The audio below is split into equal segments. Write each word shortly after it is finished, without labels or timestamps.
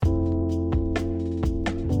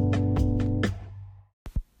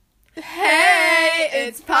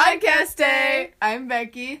Podcast Day! I'm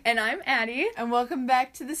Becky. And I'm Addie. And welcome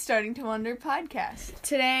back to the Starting to Wonder podcast.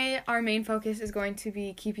 Today, our main focus is going to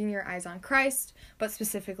be keeping your eyes on Christ, but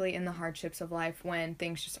specifically in the hardships of life when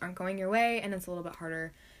things just aren't going your way and it's a little bit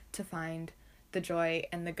harder to find the joy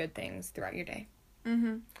and the good things throughout your day.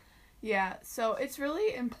 Yeah, so it's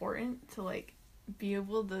really important to, be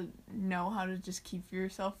able to know how to just keep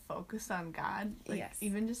yourself focused on God. Yes.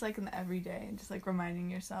 Even just, in the everyday and just, reminding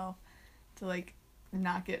yourself to,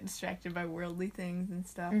 not get distracted by worldly things and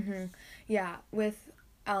stuff. Yeah, with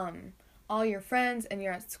all your friends and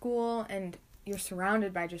you're at school and you're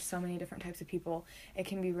surrounded by just so many different types of people, it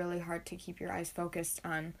can be really hard to keep your eyes focused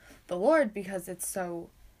on the Lord because it's so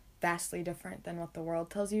vastly different than what the world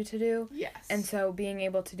tells you to do. Yes. And so being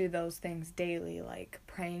able to do those things daily, like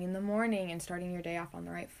praying in the morning and starting your day off on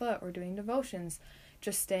the right foot or doing devotions,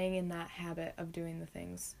 just staying in that habit of doing the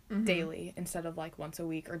things daily instead of once a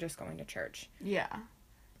week or just going to church. Yeah,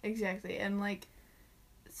 exactly. And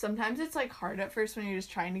sometimes it's hard at first when you're just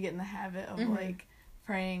trying to get in the habit of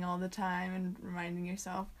praying all the time and reminding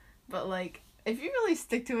yourself. But if you really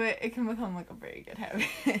stick to it, it can become a very good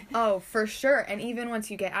habit. Oh, for sure. And even once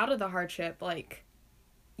you get out of the hardship,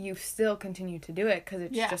 you still continue to do it because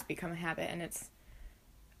it's just become a habit and it's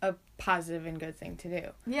a positive and good thing to do.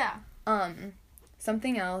 Yeah.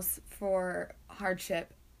 Something else for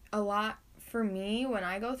hardship, a lot for me when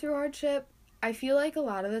I go through hardship, I feel like a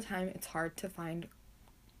lot of the time it's hard to find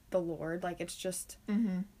the Lord. It's just,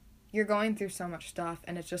 you're going through so much stuff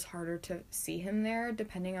and it's just harder to see him there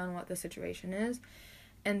depending on what the situation is.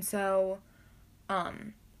 And so,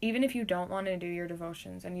 even if you don't want to do your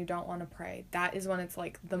devotions and you don't want to pray, that is when it's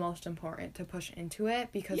the most important to push into it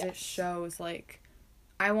because it shows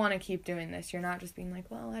I want to keep doing this. You're not just being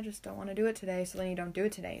well, I just don't want to do it today, so then you don't do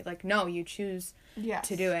it today. No, you choose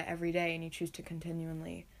to do it every day and you choose to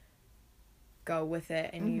continually go with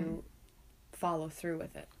it and you follow through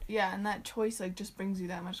with it. Yeah, and that choice just brings you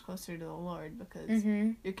that much closer to the Lord because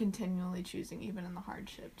you're continually choosing, even in the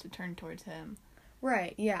hardship, to turn towards him.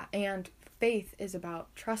 Right, yeah, and faith is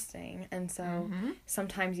about trusting, and so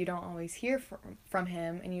sometimes you don't always hear from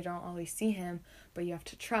him and you don't always see him, but you have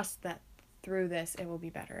to trust that through this it will be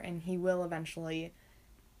better and he will eventually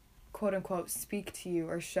quote unquote speak to you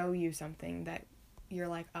or show you something that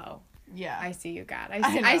you're oh yeah, I see you, God.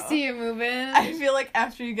 I see you moving. I feel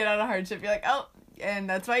after you get out of hardship you're oh, and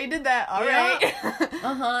that's why you did that. All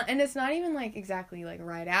right. And it's not even exactly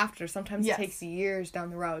right after. Sometimes it takes years down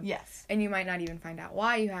the road. Yes. And you might not even find out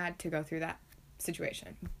why you had to go through that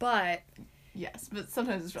situation. But yes, but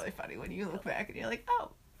sometimes it's really funny when you look back and you're oh,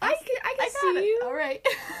 I can see you. All right.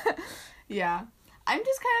 Yeah. I'm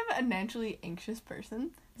just kind of a naturally anxious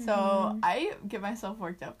person, so I get myself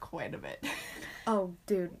worked up quite a bit. Oh,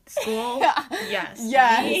 dude. School? Yes.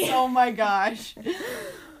 Yes. Oh my gosh.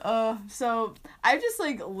 So I've just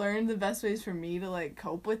learned the best ways for me to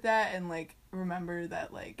cope with that and remember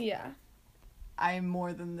that I'm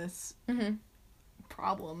more than this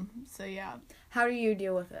problem. So yeah. How do you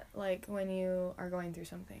deal with it? When you are going through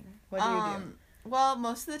something, what do you do? Well,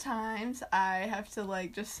 most of the times I have to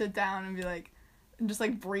just sit down and be and just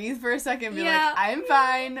breathe for a second and be I'm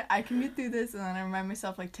fine, I can get through this, and then I remind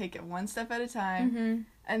myself take it one step at a time.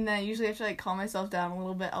 And then usually I have to calm myself down a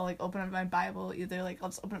little bit. I'll open up my Bible, either I'll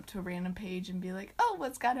just open up to a random page and be oh,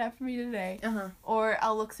 what's God have for me today? Or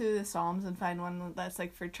I'll look through the Psalms and find one that's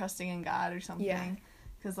for trusting in God or something.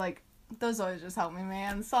 Because those always just help me,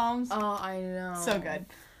 man. Psalms. Oh, I know. So good.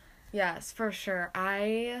 Yes, for sure.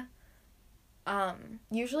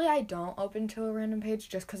 Usually I don't open to a random page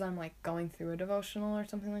just because I'm going through a devotional or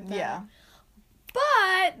something like that. Yeah.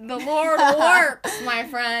 But the Lord works, my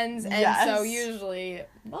friends, and so usually,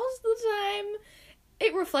 most of the time,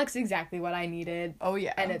 it reflects exactly what I needed. Oh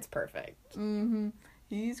yeah. And it's perfect.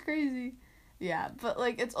 He's crazy. Yeah, but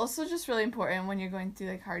it's also just really important when you're going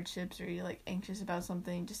through hardships or you're anxious about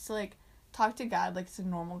something, just to talk to God it's a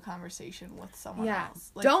normal conversation with someone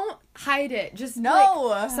else. Don't hide it. Just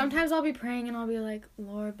no. Sometimes I'll be praying and I'll be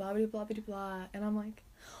Lord, blah blah blah blah blah, and I'm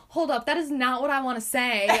hold up, that is not what I want to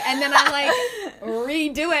say. And then I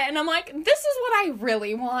redo it and I'm this is what I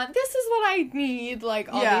really want. This is what I need.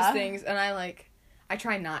 All these things, and I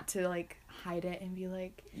try not to hide it and be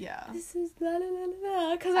this is la la la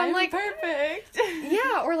la, because I'm perfect.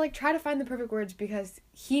 Yeah, or try to find the perfect words because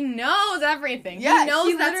he knows everything. Yeah, he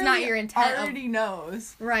knows that's not your intent. Already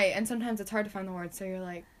knows. Right, and sometimes it's hard to find the words, so you're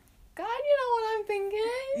God, you know what I'm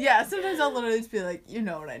thinking? Yeah, sometimes I'll literally just be you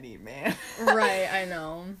know what I need, man. Right, I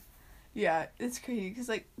know. Yeah, it's crazy, because,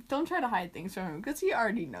 don't try to hide things from him, because he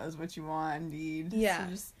already knows what you want and need. Yeah.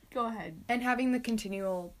 So just go ahead. And having the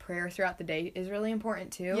continual prayer throughout the day is really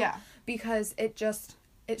important, too. Yeah. Because it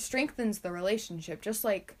it strengthens the relationship. Just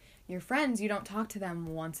like your friends, you don't talk to them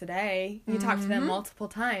once a day. You talk to them multiple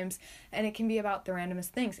times, and it can be about the randomest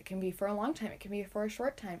things. It can be for a long time. It can be for a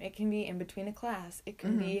short time. It can be in between a class. It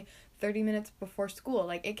can be 30 minutes before school.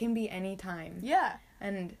 Like, it can be any time. Yeah.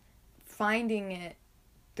 And finding it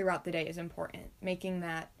throughout the day is important. Making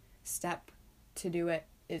that step to do it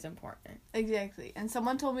is important. Exactly. And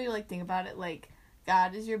someone told me to, like, think about it like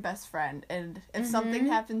God is your best friend, and if something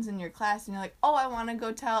happens in your class and you're like, oh, I want to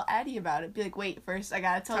go tell Addie about it, be like, wait, first I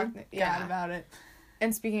gotta tell God about it.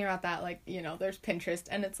 And speaking about that, like, you know, there's Pinterest,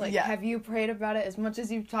 and it's like, have you prayed about it as much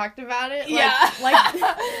as you've talked about it? Like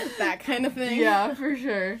that kind of thing. Yeah, for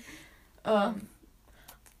sure.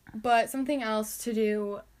 But something else to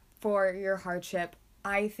do for your hardship,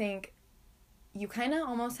 I think you kind of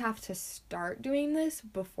almost have to start doing this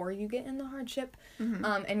before you get in the hardship.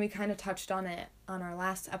 And we kind of touched on it on our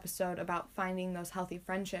last episode about finding those healthy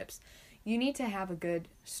friendships. You need to have a good,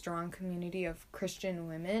 strong community of Christian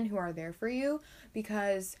women who are there for you,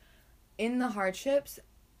 because in the hardships,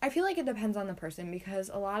 I feel like it depends on the person, because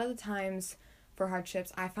a lot of the times for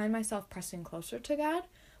hardships, I find myself pressing closer to God,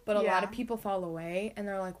 but a lot of people fall away, and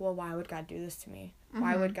they're like, well, why would God do this to me?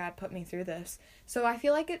 Why would God put me through this? So I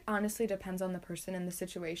feel like it honestly depends on the person and the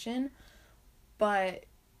situation, but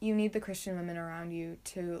you need the Christian women around you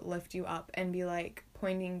to lift you up and be like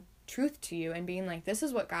pointing truth to you and being like, this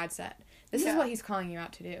is what God said. This is what he's calling you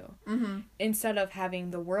out to do. Instead of having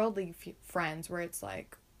the worldly friends where it's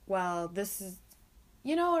like, well, this is,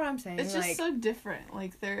 you know what I'm saying? It's just so different.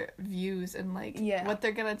 Like, their views and, like, what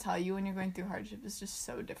they're going to tell you when you're going through hardship is just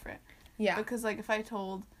so different. Yeah. Because, like, if I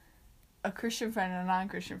told a Christian friend and a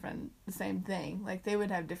non-Christian friend the same thing, like, they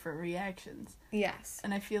would have different reactions. Yes.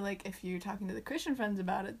 And I feel like if you're talking to the Christian friends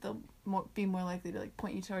about it, they'll be more likely to, like,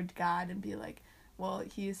 point you toward God and be like, well,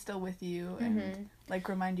 he is still with you, and, like,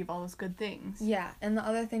 remind you of all those good things. Yeah, and the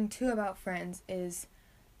other thing, too, about friends is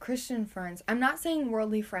Christian friends. I'm not saying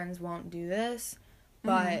worldly friends won't do this,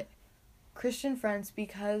 but Christian friends,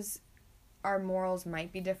 because our morals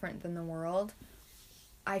might be different than the world,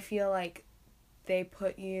 I feel like they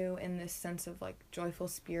put you in this sense of, like, joyful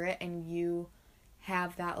spirit, and you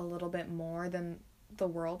have that a little bit more than the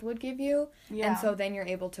world would give you. Yeah. And so then you're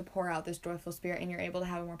able to pour out this joyful spirit, and you're able to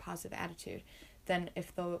have a more positive attitude than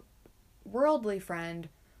if the worldly friend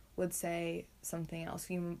would say something else.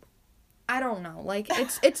 I don't know. Like,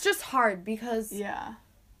 it's just hard because... Yeah.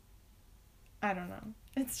 I don't know.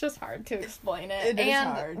 It's just hard to explain it. It is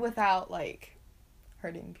hard. Without, like,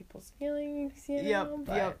 hurting people's feelings, you know?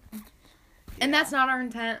 Yep. And that's not our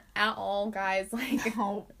intent at all, guys. Like,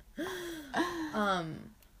 no.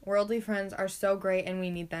 Worldly friends are so great, and we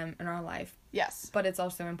need them in our life. Yes. But it's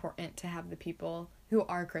also important to have the people who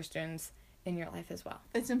are Christians in your life as well.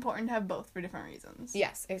 It's important to have both for different reasons.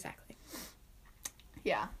 Yes, exactly.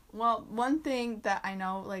 Yeah. Well, one thing that I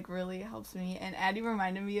know, like, really helps me, and Addie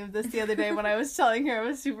reminded me of this the other day when I was telling her I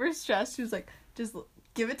was super stressed. She was like, just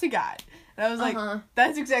give it to God. And I was like,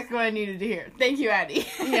 that's exactly what I needed to hear. Thank you, Addie.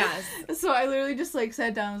 Yes. So I literally just, like,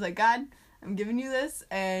 sat down and was like, God, I'm giving you this,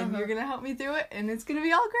 and you're going to help me through it, and it's going to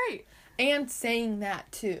be all great. And saying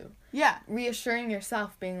that, too. Yeah. Reassuring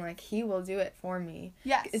yourself, being like, he will do it for me.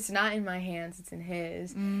 Yes. It's not in my hands, it's in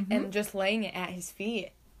his. And just laying it at his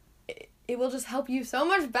feet, it will just help you so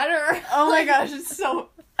much better. Oh my gosh, it's so...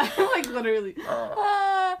 I'm like, literally...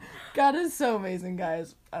 God is so amazing,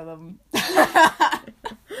 guys. I love him.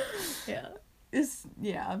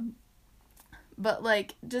 Yeah. But,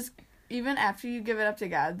 like, just... Even after you give it up to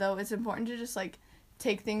God, though, it's important to just, like,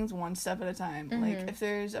 take things one step at a time. Like, if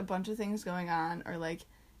there's a bunch of things going on, or, like,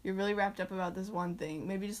 you're really wrapped up about this one thing,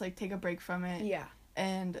 maybe just, like, take a break from it. Yeah.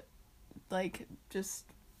 And, like, just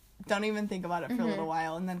don't even think about it for a little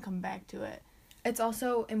while, and then come back to it. It's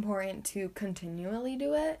also important to continually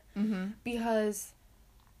do it, because,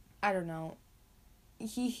 I don't know,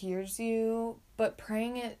 he hears you, but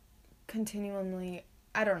praying it continually,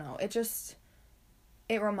 I don't know,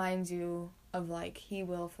 it reminds you of, like, he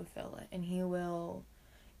will fulfill it, and he will,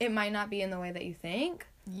 it might not be in the way that you think.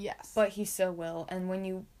 Yes. But he still will, and when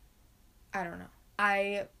you, I don't know,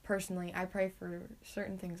 I pray for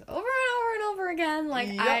certain things over and over and over again, like,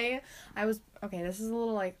 yep. I was, okay, this is a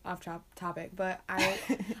little, like, off topic, but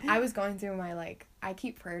I was going through my, like, I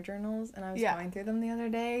keep prayer journals, and I was going through them the other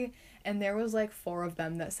day, and there was, like, 4 of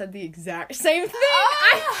them that said the exact same thing.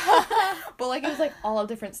 But, like, it was, like, all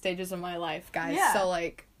different stages of my life, guys. Yeah. So,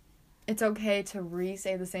 like, it's okay to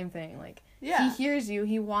re-say the same thing. Like, he hears you.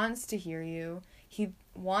 He wants to hear you. He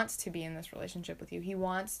wants to be in this relationship with you. He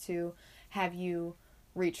wants to have you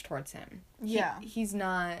reach towards him. Yeah. He's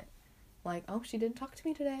not like, oh, she didn't talk to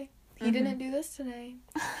me today. he didn't do this today.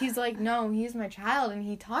 He's like, no, he's my child, and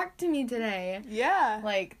he talked to me today. Yeah.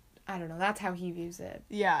 Like, I don't know, that's how he views it.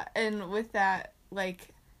 Yeah, and with that, like,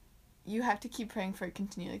 you have to keep praying for it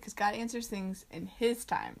continually, because God answers things in his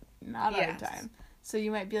time, not our time. So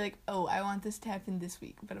you might be like, oh, I want this to happen this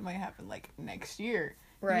week, but it might happen, like, next year.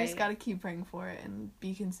 Right. You just gotta keep praying for it and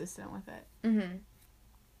be consistent with it.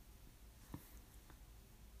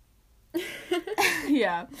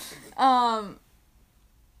 Yeah.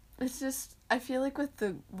 It's just, I feel like with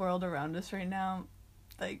the world around us right now,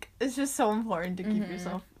 like, it's just so important to keep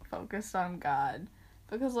yourself focused on God,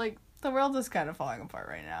 because, like, the world is kind of falling apart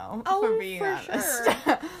right now, for being honest.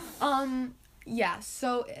 Sure. Yeah,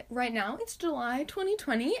 so right now it's July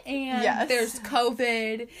 2020, and there's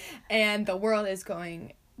COVID, and the world is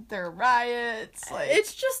going... There are riots, like...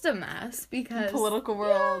 It's just a mess, because... The political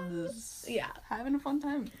world is having a fun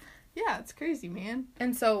time. Yeah, it's crazy, man.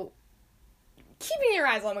 And so, keeping your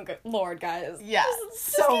eyes on the Lord, guys. Yeah,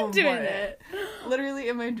 just keep doing it. Literally,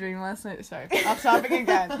 in my dream last night... Sorry, off topic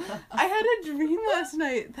again. I had a dream last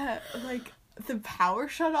night that, like, the power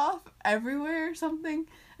shut off everywhere or something,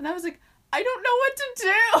 and I was like... I don't know what to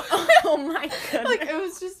do. Oh my goodness. Like, it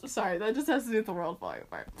was just... Sorry, that just has to do with the world falling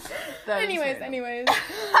apart. Anyways.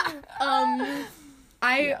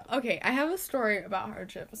 Okay, I have a story about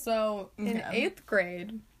hardship. So, in 8th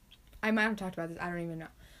grade, I might have talked about this, I don't even know.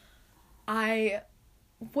 I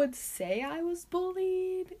would say I was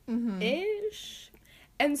bullied-ish.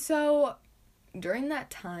 And so, during that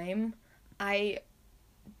time, I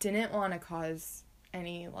didn't want to cause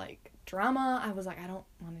any, like, drama. I was like, I don't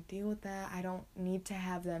want to deal with that. I don't need to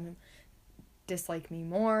have them dislike me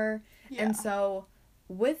more. Yeah. And so,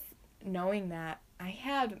 with knowing that, I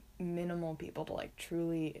had minimal people to, like,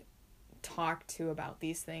 truly talk to about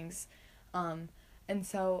these things. And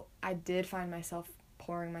so, I did find myself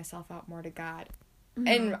pouring myself out more to God.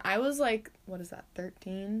 And I was, like, what is that,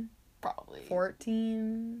 13? Probably.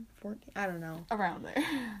 14? I don't know. Around there.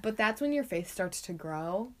 But that's when your faith starts to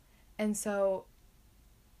grow. And so...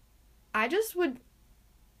 I just would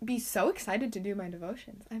be so excited to do my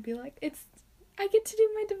devotions. I'd be like, I get to do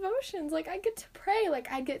my devotions. Like, I get to pray.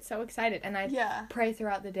 Like, I get so excited. And I'd pray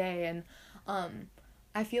throughout the day. And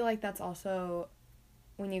I feel like that's also,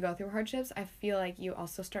 when you go through hardships, I feel like you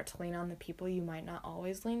also start to lean on the people you might not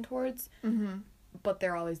always lean towards. But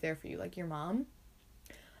they're always there for you. Like, your mom.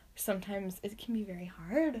 Sometimes it can be very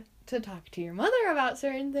hard to talk to your mother about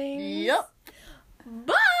certain things. Yep.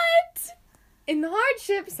 But... in the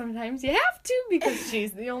hardship, sometimes you have to, because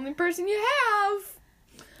she's the only person you have.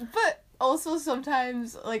 But also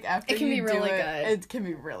sometimes, like, after it can be really good. It can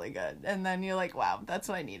be really good. And then you're like, wow, that's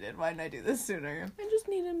what I needed. Why didn't I do this sooner? I just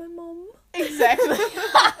needed my mom. Exactly.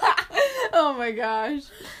 Oh my gosh.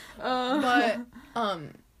 But,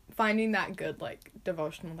 finding that good, like,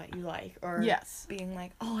 devotional that you like, or being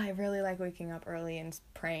like, oh, I really like waking up early and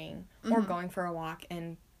praying, or going for a walk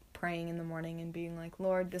and praying in the morning and being like,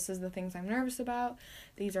 Lord, this is the things I'm nervous about.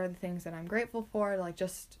 These are the things that I'm grateful for. Like,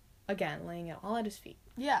 just, again, laying it all at his feet.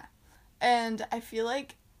 Yeah. And I feel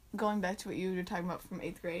like, going back to what you were talking about from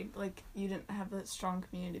 8th grade, like, you didn't have a strong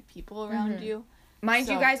community of people around you. Mind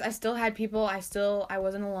you guys, I still had people. I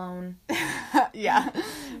wasn't alone. Yeah.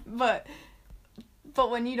 But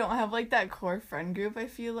when you don't have, like, that core friend group, I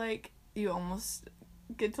feel like you almost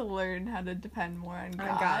get to learn how to depend more on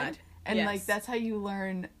God. And, like, that's how you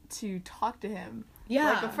learn to talk to him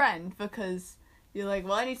like a friend, because you're like,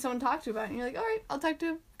 well, I need someone to talk to about it. And you're like, all right, I'll talk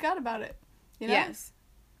to God about it. You know? Yes.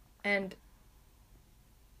 And,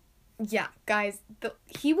 yeah, guys,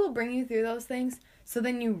 he will bring you through those things, so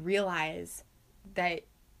then you realize that,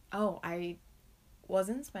 oh, I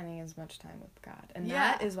wasn't spending as much time with God. And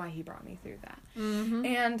that is why he brought me through that.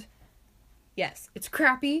 And, yes, it's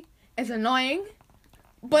crappy, it's annoying,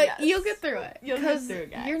 but you'll get through it. You'll get through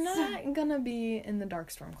it, guys. You're not gonna be in the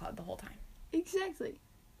dark storm cloud the whole time. Exactly.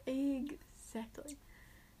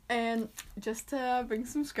 And just to bring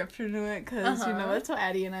some scripture to it, because, you know, that's how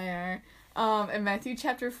Addie and I are. In Matthew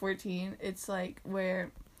chapter 14, it's, like,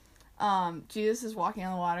 where Jesus is walking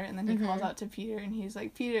on the water, and then he calls out to Peter, and he's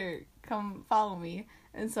like, Peter, come follow me.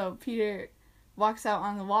 And so Peter walks out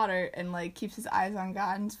on the water and, like, keeps his eyes on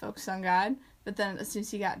God and is focused on God. But then as soon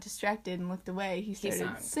as he got distracted and looked away, he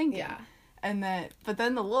started sinking. Yeah. But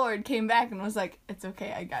then the Lord came back and was like, it's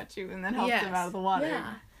okay, I got you. And then helped him out of the water.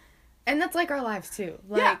 Yeah. And that's like our lives too.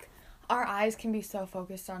 Like, our eyes can be so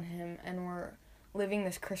focused on him, and we're living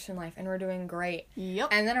this Christian life, and we're doing great. Yep.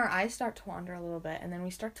 And then our eyes start to wander a little bit, and then we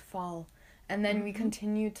start to fall. And then we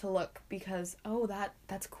continue to look because, oh,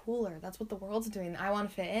 that's cooler. That's what the world's doing. I want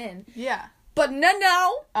to fit in. Yeah. But no.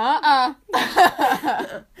 You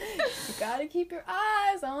gotta keep keep your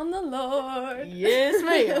eyes on the Lord. Yes,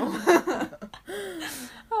 ma'am.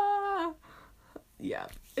 Yeah,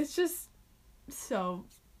 it's just so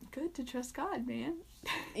good to trust God, man.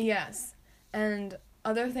 Yes. And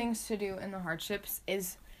other things to do in the hardships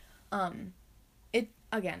is, it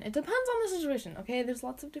depends on the situation, okay? There's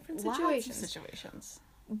lots of different situations.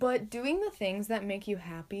 But doing the things that make you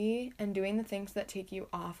happy and doing the things that take you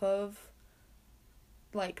off of,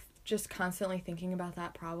 like, just constantly thinking about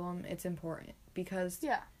that problem, it's important. Because,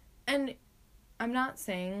 yeah. And I'm not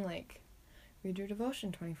saying, like, read your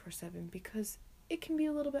devotion 24/7, because it can be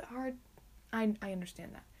a little bit hard. I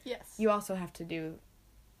understand that. Yes. You also have to do,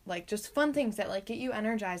 like, just fun things that, like, get you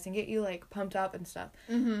energized and get you, like, pumped up and stuff.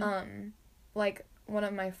 Mm-hmm. Like, one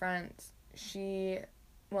of my friends,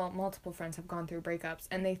 multiple friends have gone through breakups,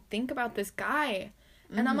 and they think about this guy.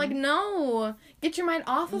 Mm-hmm. And I'm like, no, get your mind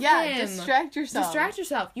off of him. Yeah, distract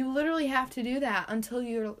yourself. You literally have to do that until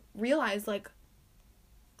you realize, like,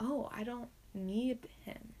 oh, I don't need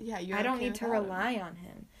him. Yeah, I don't need to rely on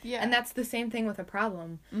him. Yeah. And that's the same thing with a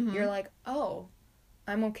problem. Mm-hmm. You're like, oh,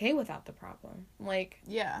 I'm okay without the problem. Like,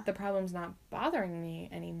 yeah, the problem's not bothering me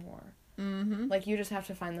anymore. Mm-hmm. Like, you just have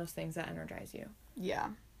to find those things that energize you. Yeah.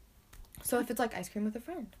 So if it's like ice cream with a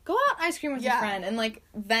friend, go out ice cream with a friend and, like,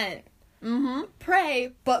 vent. Mm-hmm.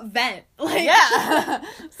 Pray, but vent. Like, yeah.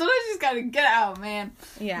 Sometimes you just gotta get out, man.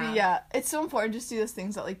 Yeah. But yeah, it's so important just to do those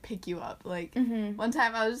things that, like, pick you up. Like, one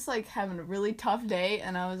time I was just, like, having a really tough day,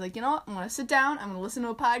 and I was like, you know what? I'm gonna sit down, I'm gonna listen to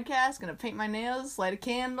a podcast, gonna paint my nails, light a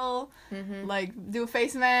candle, like, do a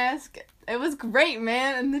face mask. It was great,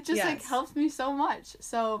 man, and it just, like, helped me so much.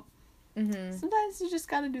 So, sometimes you just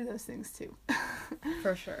gotta do those things, too.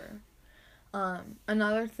 For sure.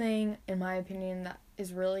 Another thing, in my opinion, that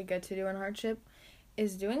is really good to do in hardship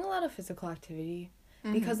is doing a lot of physical activity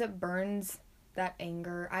because it burns that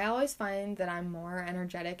anger. I always find that I'm more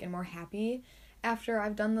energetic and more happy after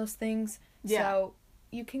I've done those things. Yeah. So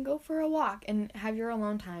you can go for a walk and have your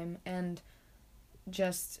alone time and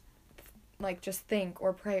just think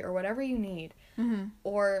or pray or whatever you need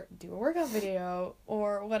or do a workout video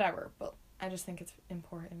or whatever. But I just think it's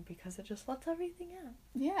important because it just lets everything out.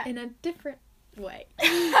 Yeah. In a different way.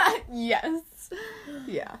 Yes.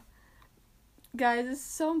 Yeah. Guys, it's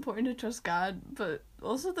so important to trust God, but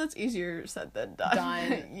also that's easier said than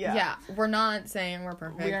done. Yeah. We're not saying we're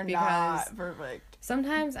perfect. We're not perfect.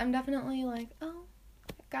 Sometimes I'm definitely like, oh,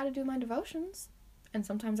 I gotta do my devotions. And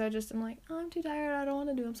sometimes I just am like, oh, I'm too tired, I don't want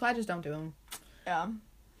to do them. So I just don't do them. Yeah.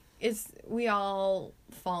 We all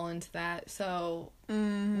fall into that, so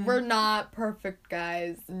we're not perfect,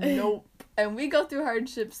 guys. Nope. And we go through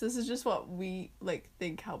hardships. This is just what we, like,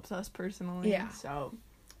 think helps us personally. Yeah. So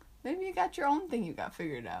maybe you got your own thing you got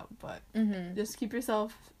figured out, but just keep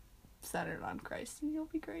yourself centered on Christ and you'll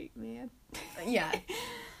be great, man. Yeah.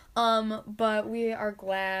 But we are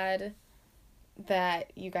glad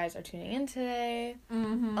that you guys are tuning in today.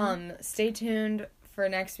 Stay tuned for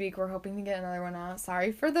next week. We're hoping to get another one out.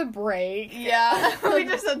 Sorry for the break. Yeah. We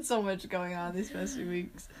just had so much going on these past few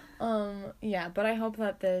weeks. Yeah, but I hope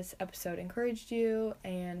that this episode encouraged you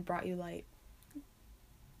and brought you light.